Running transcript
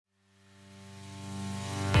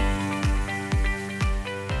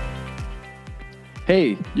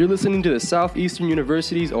Hey, you're listening to the Southeastern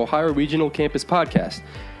University's Ohio Regional Campus podcast.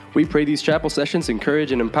 We pray these chapel sessions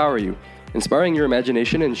encourage and empower you, inspiring your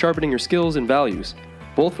imagination and sharpening your skills and values,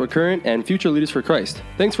 both for current and future leaders for Christ.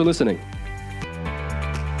 Thanks for listening.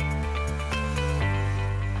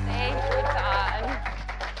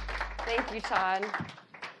 Thank you, Todd.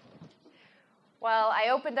 Well,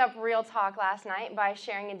 I opened up Real Talk last night by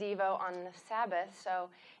sharing a Devo on the Sabbath, so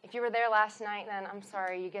if you were there last night, then I'm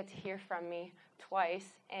sorry, you get to hear from me twice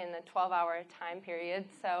in a 12-hour time period.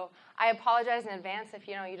 So I apologize in advance if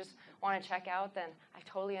you just want to check out, then I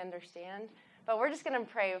totally understand. But we're just going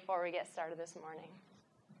to pray before we get started this morning.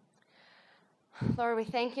 Lord, we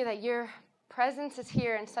thank you that your presence is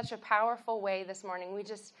here in such a powerful way this morning. We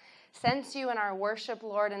just sense you in our worship,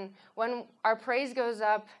 Lord, and when our praise goes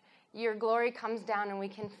up, your glory comes down and we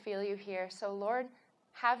can feel you here. So, Lord,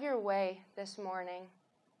 have your way this morning.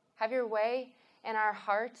 Have your way in our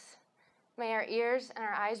hearts. May our ears and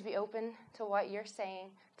our eyes be open to what you're saying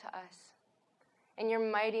to us. In your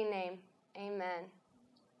mighty name, amen.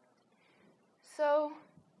 So,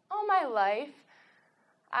 all my life,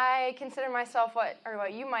 I consider myself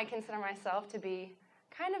what you might consider myself to be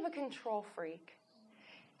kind of a control freak.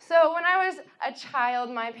 So when I was a child,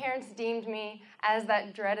 my parents deemed me as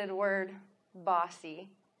that dreaded word, bossy.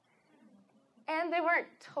 And they weren't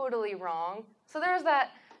totally wrong. So there was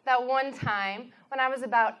that one time when I was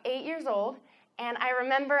about 8 years old, and I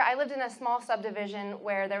remember I lived in a small subdivision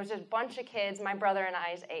where there was just a bunch of kids, my brother and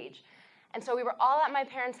I's age. And so we were all at my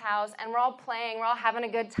parents' house, and we're all playing, we're all having a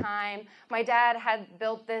good time. My dad had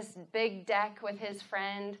built this big deck with his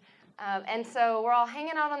friend, and so we're all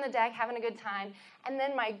hanging out on the deck, having a good time. And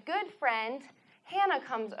then my good friend, Hannah,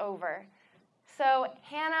 comes over. So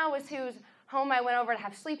Hannah was whose home I went over to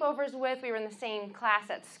have sleepovers with. We were in the same class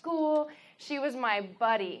at school. She was my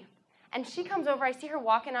buddy. And she comes over. I see her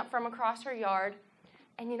walking up from across her yard.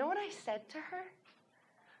 And you know what I said to her?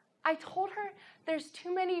 I told her, there's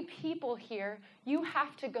too many people here. You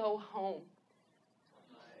have to go home.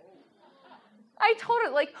 I told her,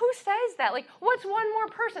 who says that? What's one more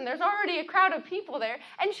person? There's already a crowd of people there,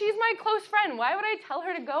 and she's my close friend. Why would I tell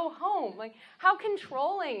her to go home? How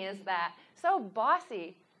controlling is that? So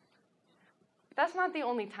bossy. That's not the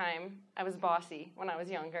only time I was bossy when I was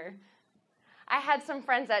younger. I had some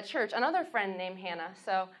friends at church, another friend named Hannah.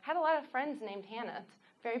 So I had a lot of friends named Hannah. It's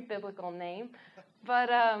a very biblical name. But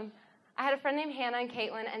I had a friend named Hannah and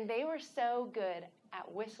Caitlin, and they were so good at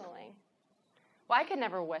whistling. Well, I could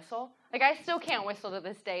never whistle. I still can't whistle to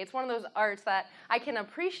this day. It's one of those arts that I can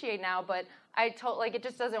appreciate now, but it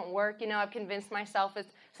just doesn't work. I've convinced myself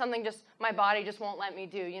it's something my body just won't let me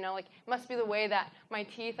do. It must be the way that my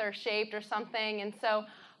teeth are shaped or something. And so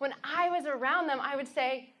when I was around them, I would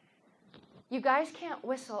say, you guys can't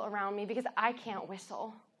whistle around me because I can't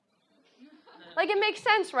whistle. It makes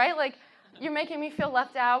sense, right? You're making me feel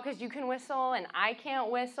left out because you can whistle and I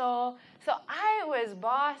can't whistle. So I was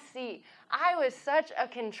bossy. I was such a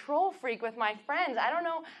control freak with my friends. I don't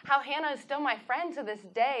know how Hannah is still my friend to this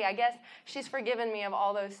day. I guess she's forgiven me of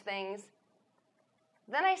all those things.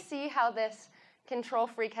 Then I see how this control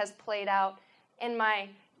freak has played out in my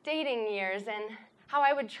dating years and how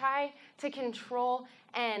I would try to control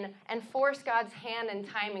and force God's hand and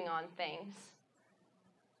timing on things.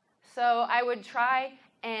 So I would try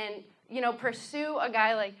and pursue a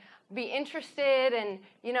guy, be interested and,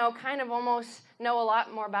 kind of almost know a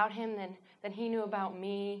lot more about him than he knew about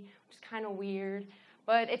me, which is kind of weird.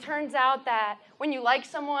 But it turns out that when you like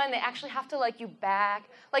someone, they actually have to like you back.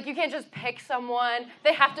 You can't just pick someone.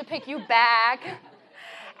 They have to pick you back.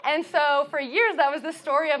 And so for years, that was the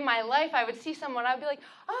story of my life. I would see someone, I would be like,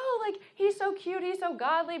 oh, he's so cute, he's so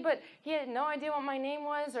godly, but he had no idea what my name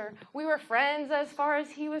was, or we were friends as far as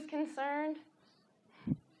he was concerned.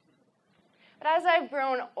 But as I've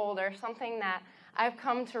grown older, something that I've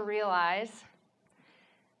come to realize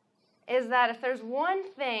is that if there's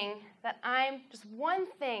one thing that I'm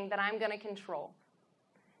going to control,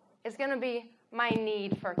 it's going to be my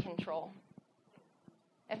need for control.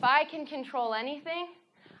 If I can control anything,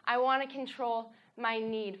 I want to control my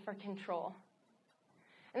need for control.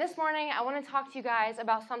 And this morning, I want to talk to you guys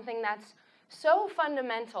about something that's so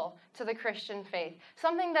fundamental to the Christian faith,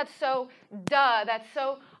 something that's so that's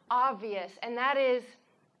so obvious, and that is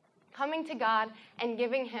coming to God and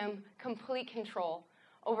giving him complete control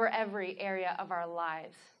over every area of our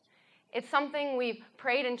lives. It's something we've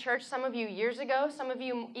prayed in church, some of you years ago, some of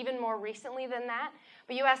you even more recently than that,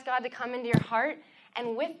 but you asked God to come into your heart,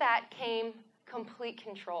 and with that came complete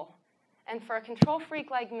control. And for a control freak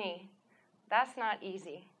like me, that's not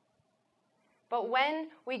easy. But when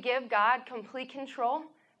we give God complete control,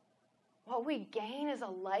 what we gain is a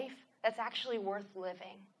life that's actually worth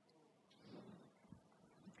living.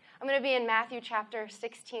 I'm going to be in Matthew chapter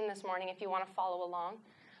 16 this morning if you want to follow along.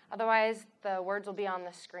 Otherwise, the words will be on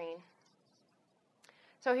the screen.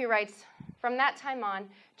 So he writes, "From that time on,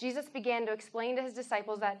 Jesus began to explain to his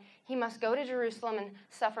disciples that he must go to Jerusalem and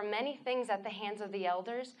suffer many things at the hands of the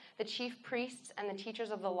elders, the chief priests, and the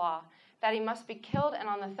teachers of the law, that he must be killed and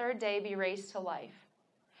on the third day be raised to life."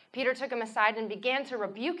 Peter took him aside and began to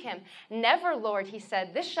rebuke him. "Never, Lord," he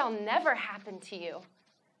said, "this shall never happen to you."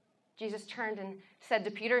 Jesus turned and said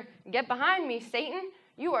to Peter, "Get behind me, Satan.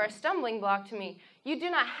 You are a stumbling block to me. You do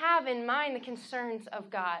not have in mind the concerns of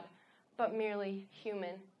God, but merely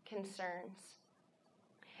human concerns."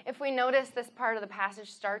 If we notice, this part of the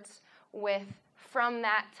passage starts with "from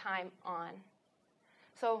that time on."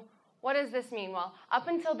 So what does this mean? Well, up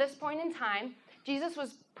until this point in time, Jesus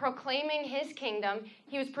was proclaiming his kingdom.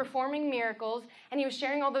 He was performing miracles, and he was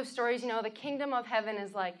sharing all those stories. The kingdom of heaven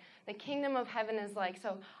is like, the kingdom of heaven is like.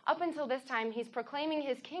 So up until this time, he's proclaiming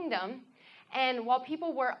his kingdom, and while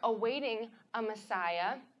people were awaiting a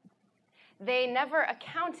Messiah, they never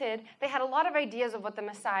accounted. They had a lot of ideas of what the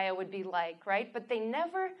Messiah would be like, right? But they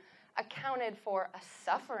never accounted for a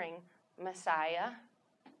suffering Messiah.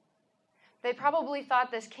 They probably thought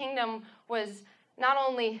this kingdom was not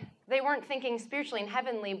only, they weren't thinking spiritually and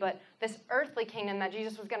heavenly, but this earthly kingdom that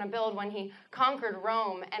Jesus was going to build when he conquered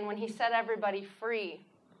Rome and when he set everybody free.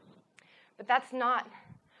 But that's not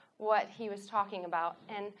what he was talking about.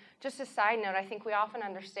 And just a side note, I think we often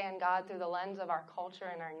understand God through the lens of our culture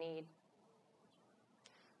and our need.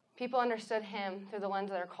 People understood him through the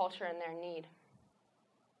lens of their culture and their need.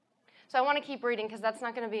 So I want to keep reading because that's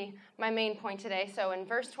not going to be my main point today. So in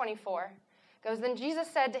verse 24, it goes, "Then Jesus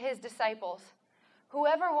said to his disciples,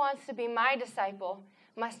 'Whoever wants to be my disciple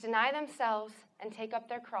must deny themselves and take up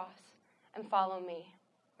their cross and follow me.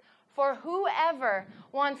 For whoever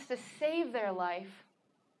wants to save their life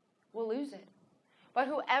will lose it. But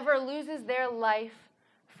whoever loses their life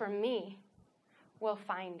for me will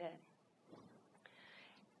find it.'"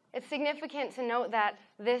 It's significant to note that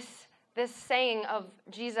this saying of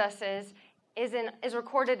Jesus is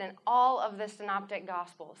recorded in all of the synoptic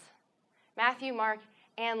gospels. Matthew, Mark,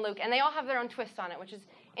 and Luke. And they all have their own twist on it, which is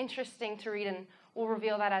interesting to read, and we'll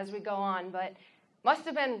reveal that as we go on. But must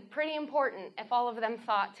have been pretty important if all of them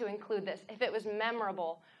thought to include this, if it was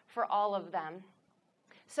memorable for all of them.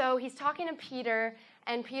 So he's talking to Peter,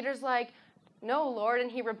 and Peter's like, "No, Lord,"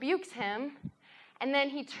 and he rebukes him, and then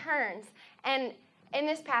he turns. And in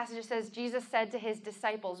this passage, it says Jesus said to his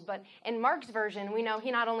disciples, but in Mark's version, we know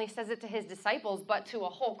he not only says it to his disciples, but to a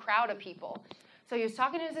whole crowd of people. So he was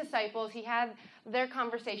talking to his disciples, he had their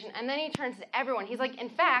conversation, and then he turns to everyone. He's like, "In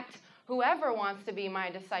fact, whoever wants to be my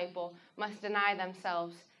disciple must deny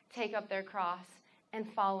themselves, take up their cross,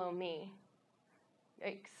 and follow me."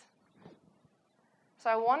 Yikes. So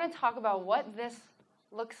I want to talk about what this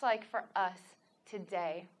looks like for us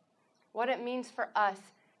today, what it means for us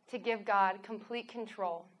to give God complete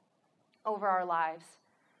control over our lives.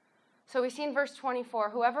 So we see in verse 24,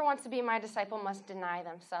 "Whoever wants to be my disciple must deny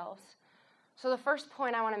themselves." So the first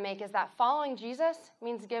point I want to make is that following Jesus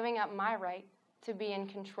means giving up my right to be in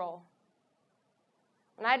control.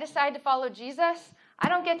 When I decide to follow Jesus, I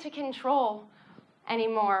don't get to control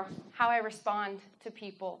anymore how I respond to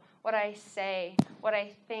people, what I say, what I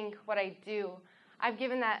think, what I do. I've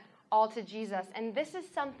given that all to Jesus. And this is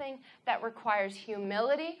something that requires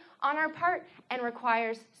humility on our part and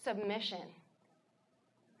requires submission.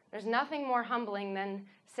 There's nothing more humbling than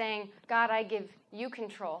saying, "God, I give you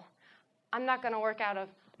control. I'm not going to work out of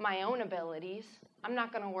my own abilities. I'm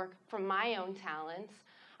not going to work from my own talents.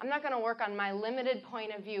 I'm not going to work on my limited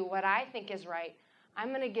point of view, what I think is right. I'm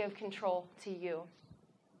going to give control to you.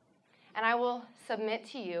 And I will submit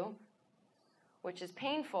to you," which is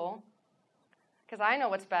painful, because I know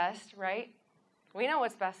what's best, right? We know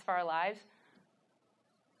what's best for our lives.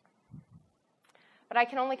 But I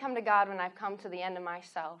can only come to God when I've come to the end of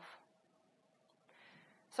myself.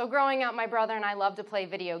 So growing up, my brother and I loved to play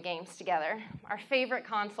video games together. Our favorite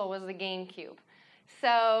console was the GameCube.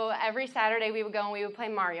 So every Saturday we would go and we would play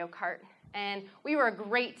Mario Kart. And we were a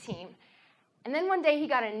great team. And then one day he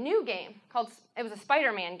got a new game it was a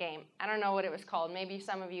Spider-Man game. I don't know what it was called. Maybe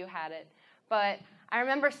some of you had it. But I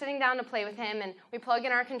remember sitting down to play with him, and we plug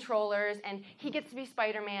in our controllers, and he gets to be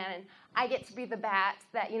Spider-Man, and I get to be the bats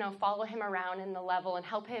that, follow him around in the level and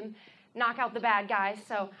help him knock out the bad guys.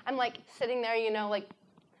 So I'm, sitting there,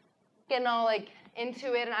 getting all,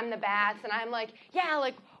 into it, and I'm the bats, and I'm like,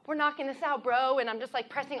 "Yeah, we're knocking this out, bro," and I'm just,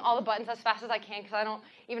 pressing all the buttons as fast as I can because I don't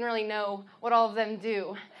even really know what all of them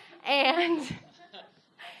do. And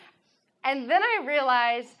then I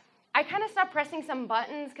realized I kind of stopped pressing some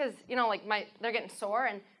buttons because, they're getting sore,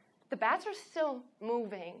 and the bats are still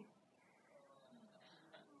moving.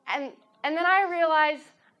 And then I realized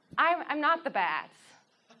I'm not the bats.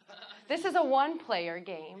 This is a one-player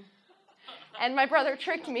game. And my brother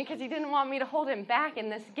tricked me because he didn't want me to hold him back in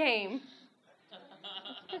this game.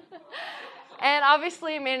 And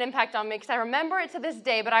obviously it made an impact on me because I remember it to this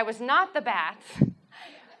day, but I was not the bats.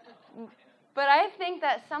 But I think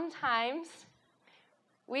that sometimes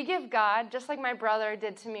we give God, just like my brother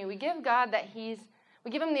did to me, we give God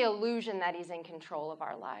we give him the illusion that he's in control of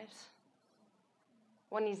our lives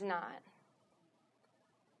when he's not.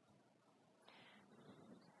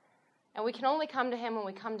 And we can only come to him when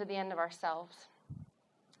we come to the end of ourselves.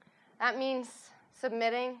 That means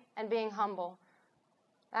submitting and being humble.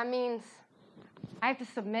 That means I have to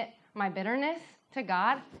submit my bitterness to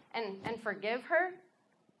God and forgive her.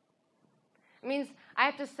 It means I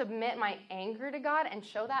have to submit my anger to God and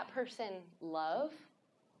show that person love.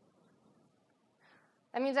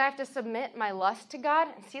 That means I have to submit my lust to God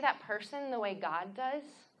and see that person the way God does.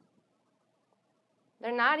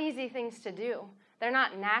 They're not easy things to do. They're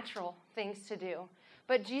not natural things to do.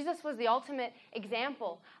 But Jesus was the ultimate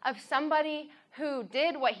example of somebody who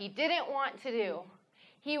did what he didn't want to do.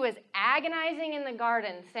 He was agonizing in the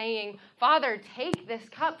garden saying, "Father, take this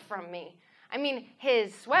cup from me." I mean,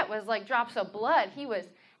 his sweat was like drops of blood. He was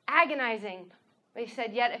agonizing. But he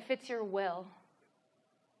said, "Yet if it's your will."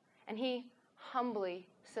 And he humbly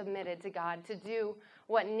submitted to God to do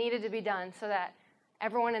what needed to be done so that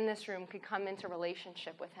everyone in this room could come into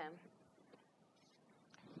relationship with him.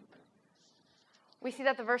 We see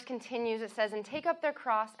that the verse continues. It says, "And take up their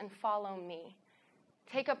cross and follow me."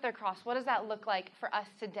 Take up their cross. What does that look like for us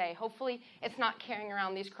today? Hopefully it's not carrying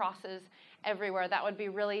around these crosses everywhere. That would be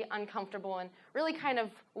really uncomfortable and really kind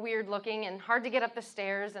of weird looking and hard to get up the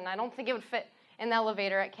stairs, and I don't think it would fit in the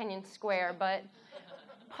elevator at Kenyon Square. But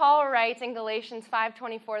Paul writes in Galatians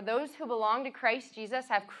 5:24, "Those who belong to Christ Jesus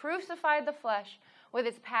have crucified the flesh with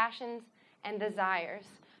its passions and desires."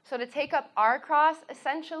 So to take up our cross,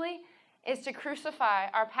 essentially, is to crucify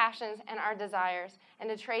our passions and our desires and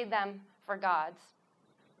to trade them for God's.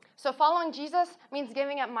 So following Jesus means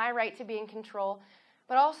giving up my right to be in control,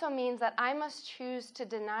 but also means that I must choose to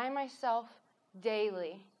deny myself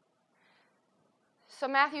daily. So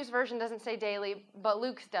Matthew's version doesn't say daily, but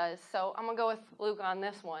Luke's does. So I'm going to go with Luke on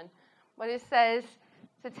this one. But it says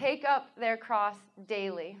to take up their cross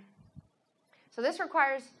daily. So this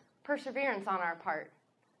requires perseverance on our part,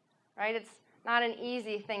 right? It's not an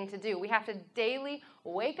easy thing to do. We have to daily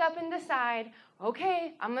wake up and decide,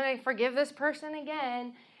 okay, I'm going to forgive this person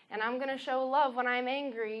again, and I'm going to show love when I'm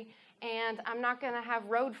angry, and I'm not going to have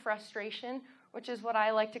road frustration, which is what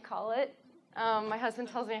I like to call it. My husband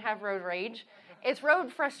tells me I have road rage. It's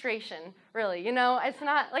road frustration, really. It's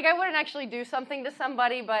not like I wouldn't actually do something to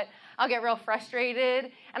somebody, but I'll get real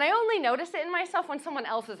frustrated. And I only notice it in myself when someone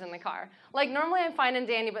else is in the car. Like normally I'm fine and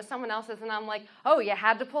dandy, but someone else is, and I'm like, "Oh, you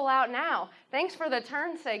had to pull out now. Thanks for the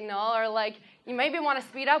turn signal." Or like, "You maybe want to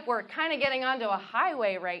speed up. We're kind of getting onto a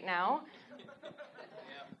highway right now."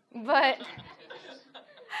 But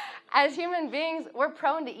as human beings, we're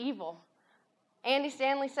prone to evil. Andy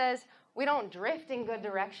Stanley says, we don't drift in good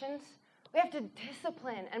directions. We have to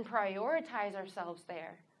discipline and prioritize ourselves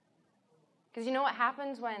there. Because you know what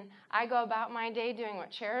happens when I go about my day doing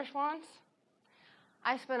what Cherish wants?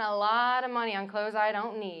 I spend a lot of money on clothes I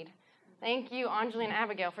don't need. Thank you, Anjali and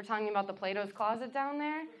Abigail, for telling me about the Plato's Closet down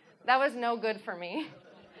there. That was no good for me.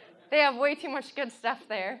 They have way too much good stuff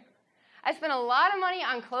there. I spend a lot of money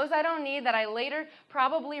on clothes I don't need that I later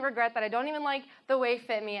probably regret, that I don't even like the way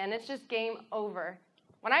fit me, and it's just game over.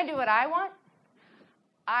 When I do what I want,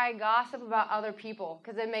 I gossip about other people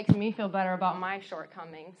because it makes me feel better about my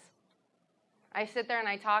shortcomings. I sit there and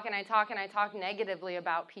I talk and I talk and I talk negatively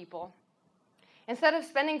about people. Instead of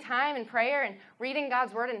spending time in prayer and reading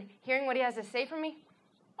God's word and hearing what he has to say for me,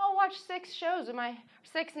 I'll watch 6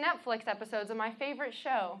 Netflix episodes of my favorite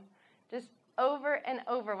show, just over and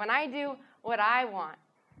over when I do what I want.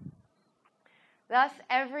 Thus,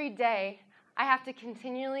 every day, I have to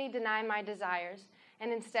continually deny my desires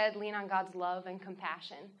and instead lean on God's love and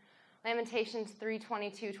compassion. Lamentations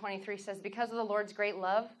 3:22-23 says, "Because of the Lord's great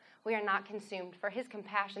love, we are not consumed, for his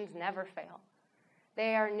compassions never fail.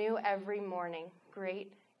 They are new every morning.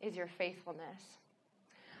 Great is your faithfulness."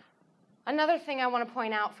 Another thing I want to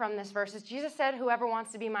point out from this verse is Jesus said, "Whoever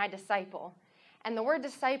wants to be my disciple." And the word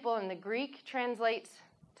disciple in the Greek translates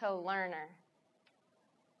to learner.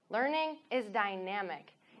 Learning is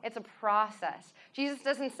dynamic. It's a process. Jesus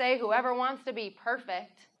doesn't say whoever wants to be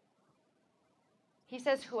perfect. He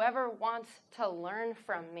says whoever wants to learn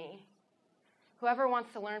from me. Whoever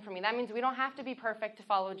wants to learn from me. That means we don't have to be perfect to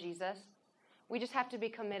follow Jesus. We just have to be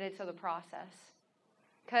committed to the process.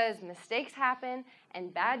 Because mistakes happen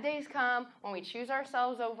and bad days come when we choose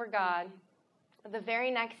ourselves over God. But the very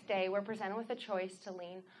next day, we're presented with a choice to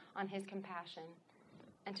lean on his compassion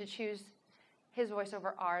and to choose his voice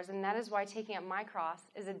over ours. And that is why taking up my cross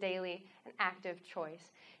is a daily and active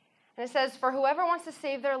choice. And it says, for whoever wants to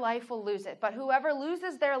save their life will lose it, but whoever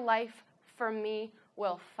loses their life for me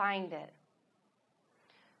will find it.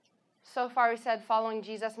 So far, we said following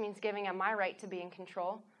Jesus means giving up my right to be in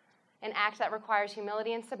control, an act that requires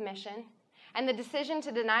humility and submission. And the decision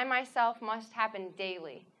to deny myself must happen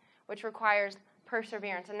daily, which requires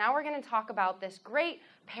perseverance. And now we're going to talk about this great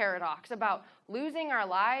paradox about losing our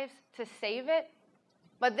lives to save it.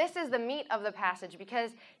 But this is the meat of the passage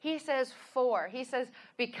because he says for. He says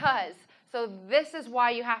because. So this is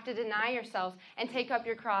why you have to deny yourselves and take up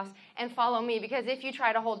your cross and follow me. Because if you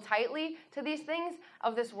try to hold tightly to these things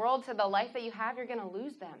of this world, to the life that you have, you're going to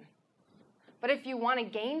lose them. But if you want to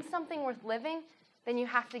gain something worth living, then you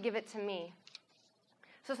have to give it to me.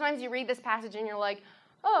 So sometimes you read this passage and you're like,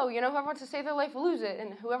 oh, whoever wants to save their life will lose it,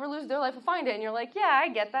 and whoever loses their life will find it. And you're like, yeah, I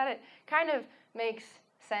get that. It kind of makes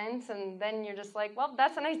sense. And then you're just like, well,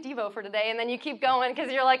 that's a nice Devo for today. And then you keep going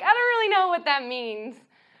because you're like, I don't really know what that means.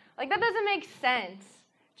 Like, that doesn't make sense,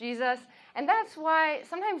 Jesus. And that's why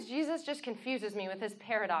sometimes Jesus just confuses me with his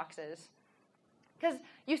paradoxes. Because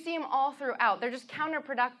you see him all throughout. They're just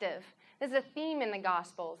counterproductive. There's a theme in the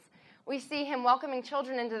Gospels. We see him welcoming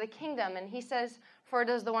children into the kingdom. And he says, for it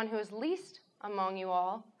is the one who is least among you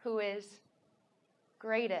all who is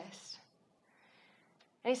greatest.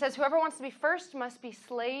 And he says, whoever wants to be first must be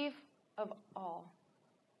slave of all.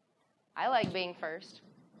 I like being first.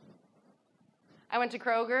 I went to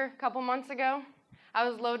Kroger a couple months ago. I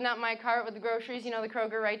was loading up my cart with the groceries, the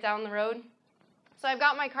Kroger right down the road. So I've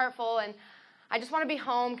got my cart full, and I just want to be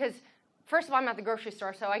home because, first of all, I'm at the grocery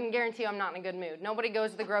store, so I can guarantee you I'm not in a good mood. Nobody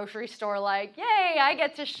goes to the grocery store like, yay, I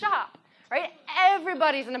get to shop, right?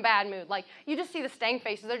 Everybody's in a bad mood. Like, you just see the stank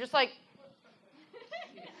faces. They're just like,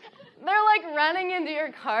 they're like running into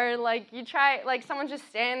your car, like you try, like someone's just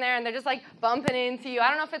standing there and they're just like bumping into you. I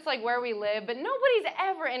don't know if it's like where we live, but nobody's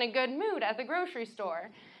ever in a good mood at the grocery store.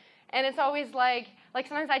 And it's always like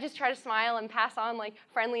sometimes I just try to smile and pass on like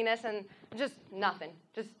friendliness and just nothing,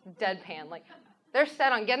 just deadpan. Like they're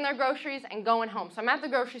set on getting their groceries and going home. So I'm at the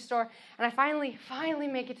grocery store and I finally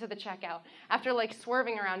make it to the checkout after like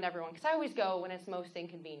swerving around everyone because I always go when it's most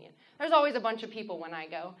inconvenient. There's always a bunch of people when I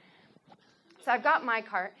go. So I've got my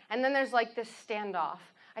cart, and then there's like this standoff.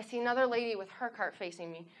 I see another lady with her cart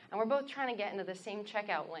facing me, and we're both trying to get into the same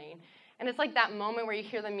checkout lane. And it's like that moment where you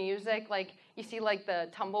hear the music, like you see like the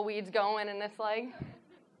tumbleweeds going, and it's like.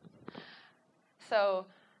 So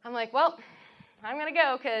I'm like, well, I'm going to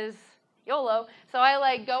go because YOLO. So I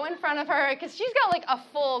like go in front of her because she's got like a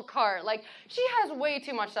full cart. Like she has way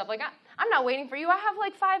too much stuff. Like I'm not waiting for you. I have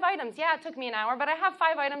like 5 items. Yeah, it took me an hour, but I have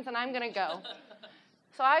 5 items, and I'm going to go.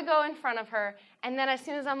 So I go in front of her, and then as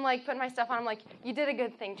soon as I'm like putting my stuff on, I'm like, you did a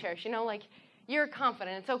good thing, Cherish. Like you're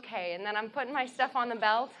confident, it's okay. And then I'm putting my stuff on the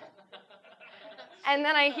belt, and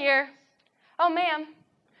then I hear, oh, ma'am,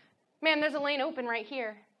 there's a lane open right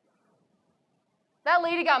here. That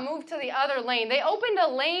lady got moved to the other lane. They opened a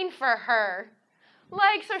lane for her.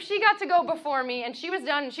 Like, so she got to go before me, and she was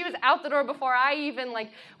done. She was out the door before I even like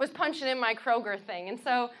was punching in my Kroger thing. And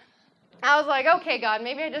so I was like, okay, God,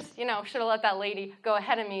 maybe I just, should have let that lady go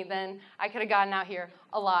ahead of me. Then I could have gotten out here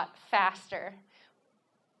a lot faster.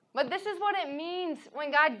 But this is what it means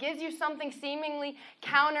when God gives you something seemingly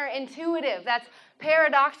counterintuitive, that's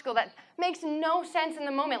paradoxical, that makes no sense in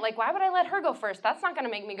the moment. Like, why would I let her go first? That's not going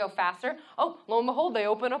to make me go faster. Oh, lo and behold, they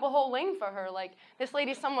open up a whole lane for her. Like, this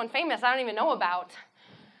lady's someone famous I don't even know about.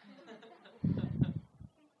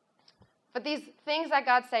 But these things that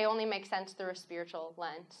God say only make sense through a spiritual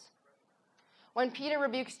lens. When Peter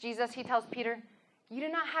rebukes Jesus, he tells Peter, you do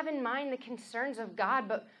not have in mind the concerns of God,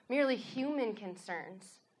 but merely human concerns.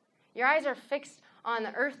 Your eyes are fixed on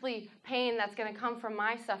the earthly pain that's going to come from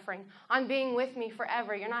my suffering, on being with me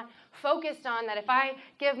forever. You're not focused on that if I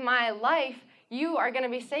give my life, you are going to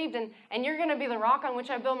be saved, and you're going to be the rock on which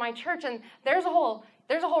I build my church. And there's a whole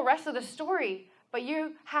rest of the story, but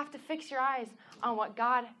you have to fix your eyes on what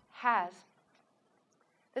God has.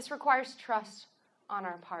 This requires trust on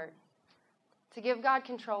our part. To give God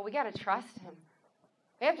control, we got to trust him.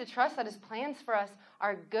 We have to trust that his plans for us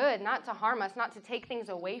are good, not to harm us, not to take things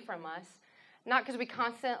away from us, not because we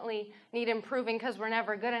constantly need improving because we're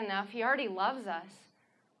never good enough. He already loves us.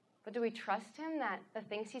 But do we trust him that the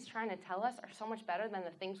things he's trying to tell us are so much better than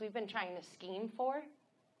the things we've been trying to scheme for?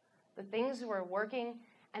 The things we're working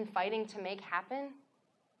and fighting to make happen.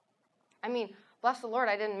 I mean, bless the Lord,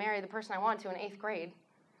 I didn't marry the person I wanted to in 8th grade.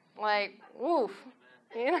 Like, woof.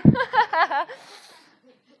 You know?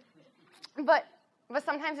 But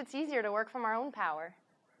sometimes it's easier to work from our own power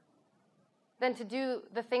than to do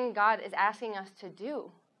the thing God is asking us to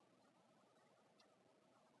do.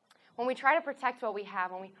 When we try to protect what we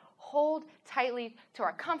have, when we hold tightly to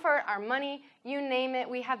our comfort, our money, you name it,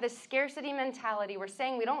 we have this scarcity mentality. We're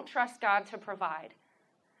saying we don't trust God to provide.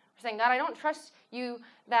 We're saying, God, I don't trust you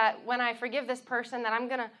that when I forgive this person that I'm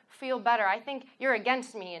going to feel better. I think you're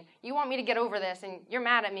against me and you want me to get over this and you're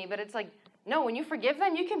mad at me. But it's like, no, when you forgive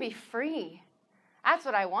them, you can be free. That's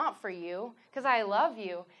what I want for you because I love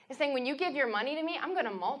you. It's saying when you give your money to me, I'm going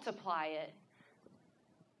to multiply it.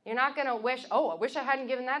 You're not going to wish, I wish I hadn't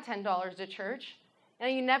given that $10 to church.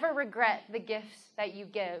 You never regret the gifts that you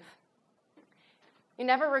give. You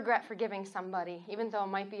never regret forgiving somebody, even though it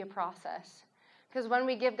might be a process. Because when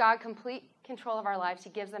we give God complete control of our lives, he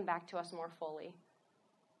gives them back to us more fully.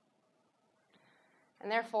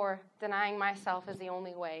 And therefore, denying myself is the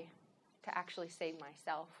only way to actually save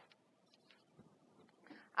myself.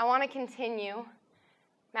 I want to continue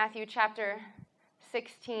Matthew chapter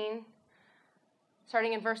 16,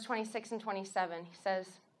 starting in verse 26 and 27. He says,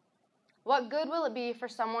 "What good will it be for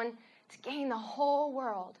someone to gain the whole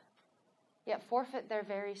world, yet forfeit their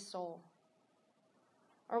very soul?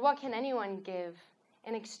 Or what can anyone give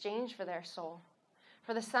in exchange for their soul?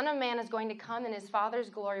 For the Son of Man is going to come in his Father's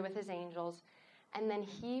glory with his angels, and then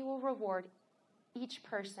he will reward each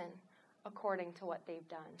person according to what they've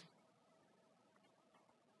done."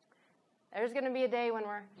 There's going to be a day when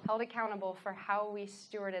we're held accountable for how we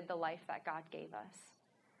stewarded the life that God gave us.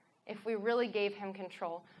 If we really gave him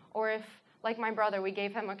control, or if, like my brother, we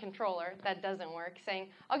gave him a controller that doesn't work, saying,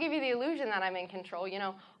 I'll give you the illusion that I'm in control,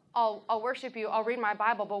 I'll worship you, I'll read my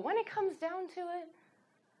Bible, but when it comes down to it,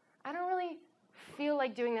 I don't really feel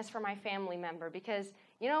like doing this for my family member because,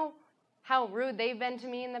 how rude they've been to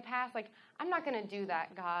me in the past? Like, I'm not going to do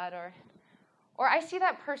that, God. Or I see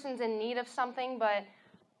that person's in need of something, but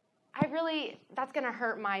that's going to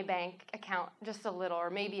hurt my bank account just a little or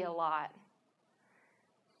maybe a lot.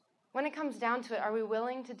 When it comes down to it, are we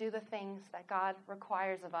willing to do the things that God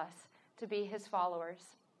requires of us to be his followers?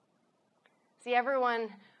 See, everyone,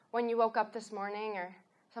 when you woke up this morning, or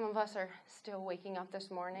some of us are still waking up this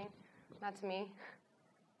morning, that's me,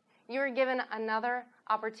 you were given another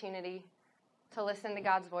opportunity to listen to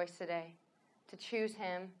God's voice today, to choose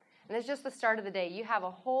him. And it's just the start of the day. You have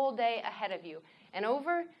a whole day ahead of you. And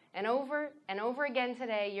over and over and over again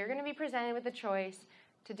today, you're going to be presented with the choice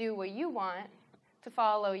to do what you want, to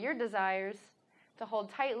follow your desires, to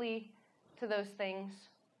hold tightly to those things,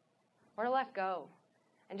 or to let go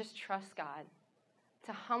and just trust God,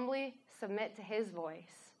 to humbly submit to his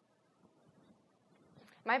voice.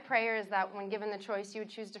 My prayer is that when given the choice, you would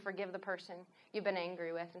choose to forgive the person you've been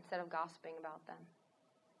angry with instead of gossiping about them.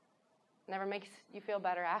 It never makes you feel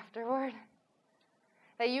better afterward.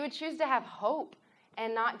 That you would choose to have hope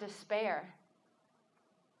and not despair,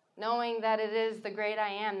 knowing that it is the great I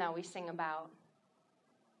am that we sing about,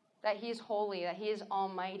 that he is holy, that he is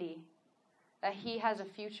almighty, that he has a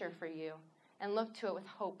future for you, and look to it with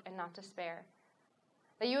hope and not despair.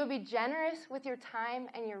 That you would be generous with your time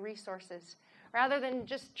and your resources, rather than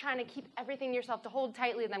just trying to keep everything to yourself, to hold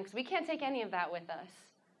tightly to them, because we can't take any of that with us.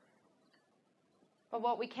 But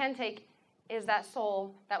what we can take is that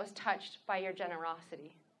soul that was touched by your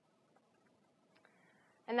generosity.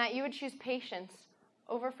 And that you would choose patience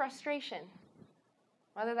over frustration,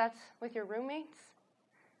 whether that's with your roommates,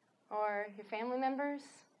 or your family members,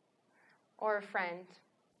 or a friend.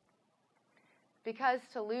 Because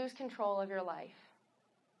to lose control of your life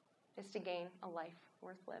is to gain a life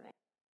worth living.